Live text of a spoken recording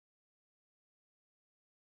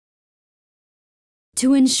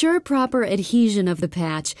To ensure proper adhesion of the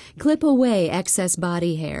patch, clip away excess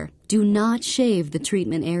body hair. Do not shave the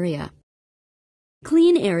treatment area.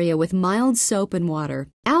 Clean area with mild soap and water.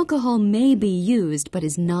 Alcohol may be used but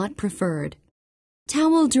is not preferred.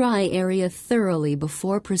 Towel dry area thoroughly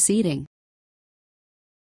before proceeding.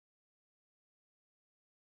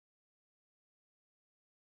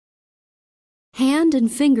 Hand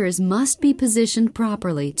and fingers must be positioned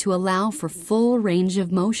properly to allow for full range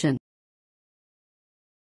of motion.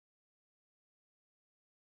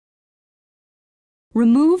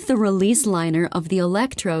 Remove the release liner of the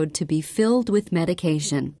electrode to be filled with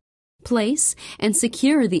medication. Place and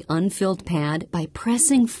secure the unfilled pad by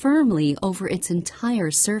pressing firmly over its entire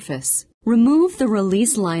surface. Remove the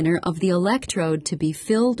release liner of the electrode to be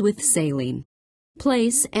filled with saline.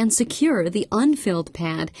 Place and secure the unfilled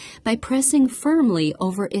pad by pressing firmly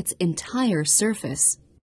over its entire surface.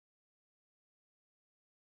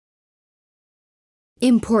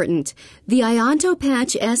 Important: the Ionto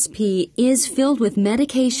Patch SP is filled with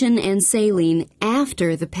medication and saline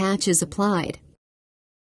after the patch is applied.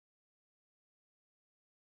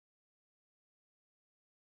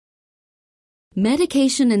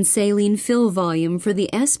 Medication and saline fill volume for the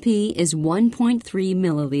SP is 1.3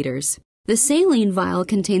 milliliters. The saline vial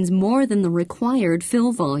contains more than the required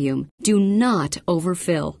fill volume. Do not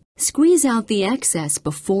overfill. Squeeze out the excess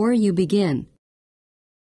before you begin.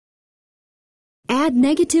 Add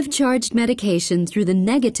negative charged medication through the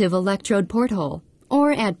negative electrode porthole,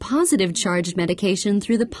 or add positive charged medication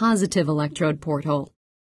through the positive electrode porthole.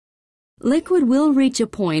 Liquid will reach a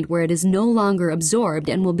point where it is no longer absorbed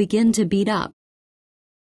and will begin to bead up.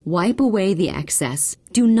 Wipe away the excess.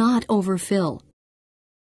 Do not overfill.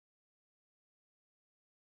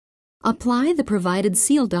 Apply the provided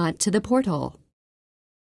seal dot to the porthole.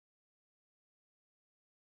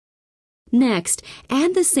 Next,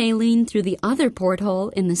 add the saline through the other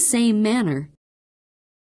porthole in the same manner.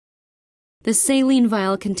 The saline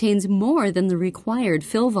vial contains more than the required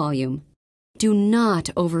fill volume. Do not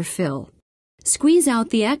overfill. Squeeze out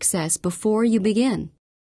the excess before you begin.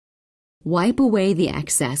 Wipe away the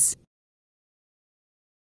excess.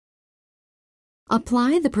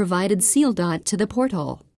 Apply the provided seal dot to the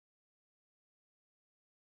porthole.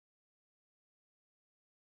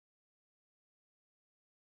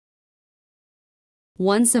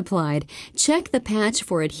 Once applied, check the patch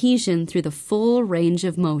for adhesion through the full range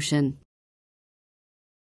of motion.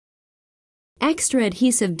 Extra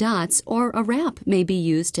adhesive dots or a wrap may be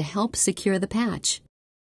used to help secure the patch.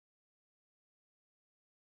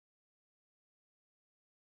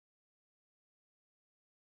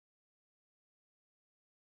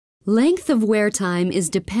 Length of wear time is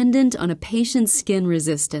dependent on a patient's skin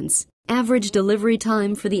resistance. Average delivery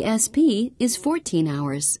time for the SP is 14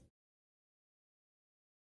 hours.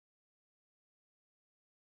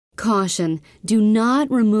 Caution: do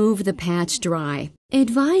not remove the patch dry.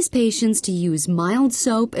 Advise patients to use mild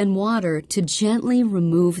soap and water to gently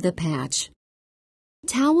remove the patch.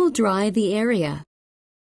 Towel dry the area.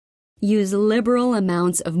 Use liberal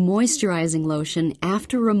amounts of moisturizing lotion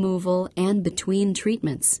after removal and between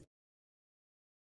treatments.